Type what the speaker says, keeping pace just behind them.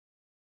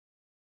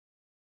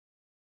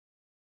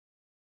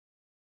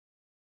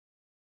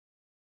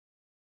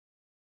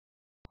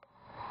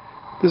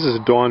This is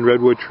a Dawn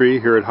Redwood tree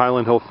here at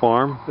Highland Hill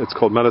Farm. It's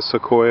called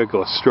Metasequoia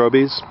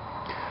glyptostroboides.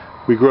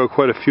 We grow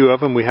quite a few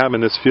of them. We have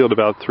in this field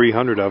about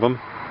 300 of them.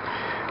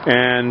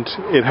 And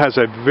it has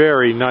a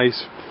very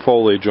nice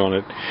foliage on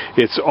it.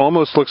 It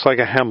almost looks like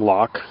a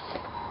hemlock.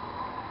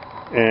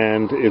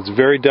 And it's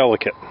very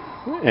delicate.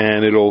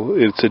 And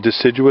it's a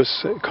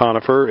deciduous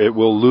conifer. It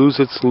will lose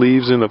its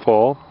leaves in the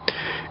fall.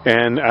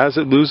 And as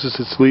it loses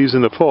its leaves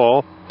in the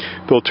fall,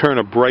 they'll turn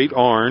a bright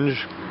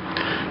orange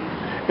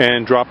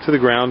and drop to the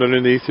ground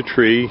underneath the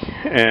tree,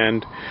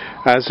 and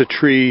as the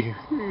tree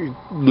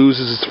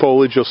loses its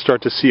foliage, you'll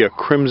start to see a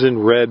crimson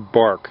red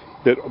bark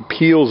that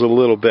peels a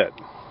little bit.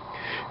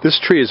 This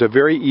tree is a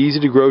very easy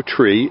to grow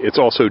tree. It's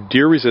also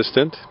deer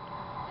resistant.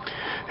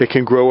 It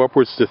can grow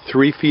upwards to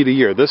 3 feet a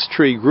year. This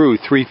tree grew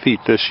 3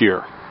 feet this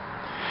year,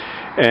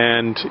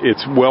 and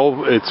it's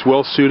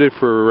well suited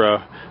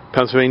for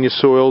Pennsylvania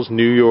soils,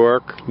 New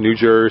York, New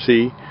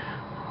Jersey,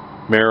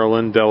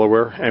 Maryland,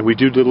 Delaware, and we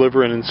do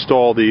deliver and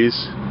install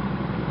these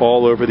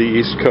all over the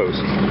East Coast.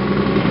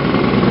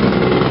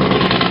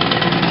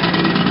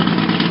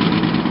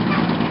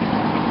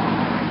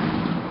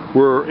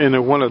 We're in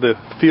one of the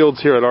fields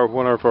here at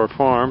one of our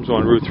farms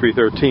on Route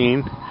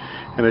 313,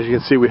 and as you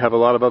can see, we have a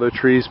lot of other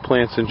trees,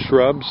 plants, and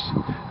shrubs,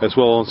 as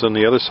well as on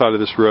the other side of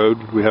this road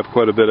we have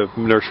quite a bit of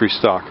nursery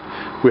stock.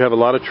 We have a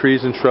lot of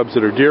trees and shrubs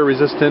that are deer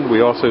resistant.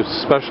 We also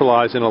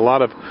specialize in a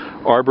lot of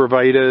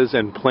arborvitaes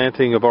and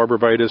planting of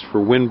arborvitaes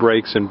for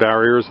windbreaks and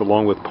barriers,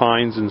 along with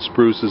pines and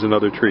spruces and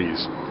other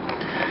trees.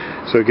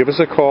 So give us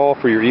a call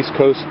for your East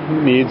Coast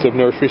needs of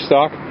nursery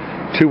stock,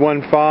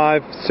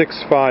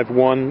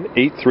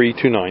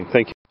 215-651-8329.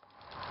 Thank you.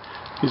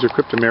 These are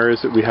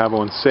cryptomerias that we have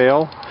on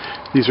sale.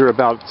 These are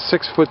about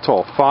 6 foot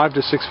tall, 5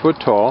 to 6 foot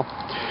tall,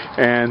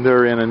 and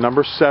they're in a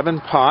number 7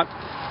 pot.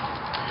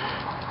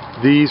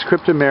 These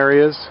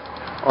cryptomerias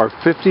are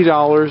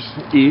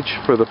 $50 each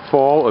for the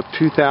fall of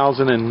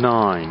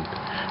 2009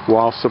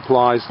 while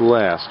supplies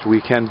last. We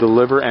can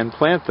deliver and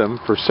plant them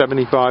for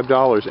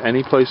 $75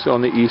 any place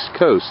on the East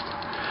Coast,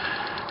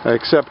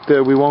 except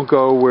we won't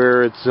go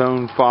where it's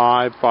zone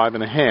 5,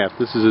 5.5.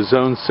 This is a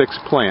zone 6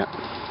 plant.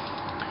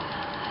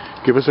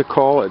 Give us a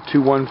call at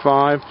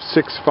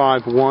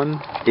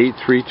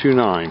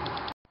 215-651-8329.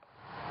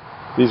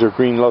 These are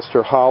green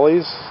luster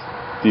hollies.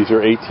 These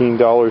are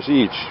 $18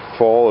 each,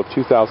 fall of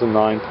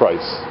 2009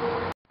 price.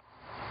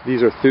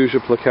 These are Thuja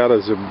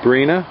plicata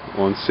zebrina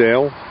on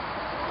sale,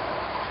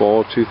 fall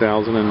of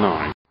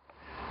 2009.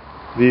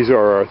 These are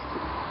our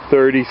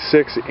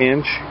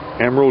 36-inch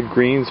emerald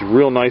greens,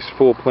 real nice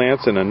full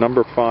plants in a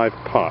number 5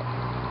 pot.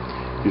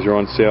 These are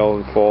on sale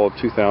in fall of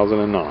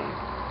 2009.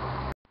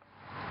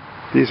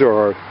 These are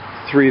our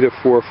 3 to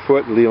 4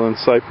 foot Leland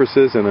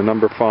cypresses in a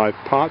number 5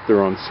 pot.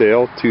 They're on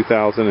sale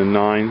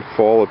 2009,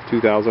 fall of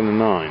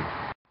 2009.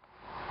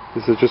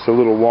 This is just a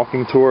little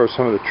walking tour of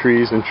some of the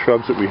trees and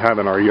shrubs that we have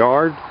in our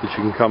yard that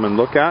you can come and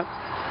look at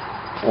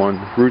on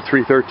Route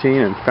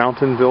 313 in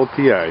Fountainville,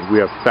 PA. We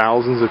have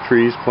thousands of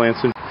trees,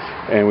 plants,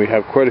 and we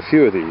have quite a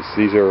few of these.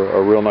 These are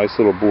a real nice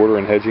little border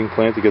and hedging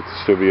plant that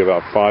gets to be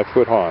about 5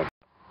 foot high.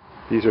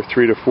 These are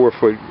 3 to 4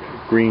 foot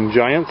green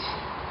giants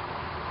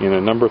in a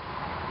number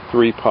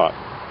 3 pot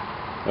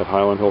at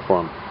Highland Hill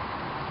Farm.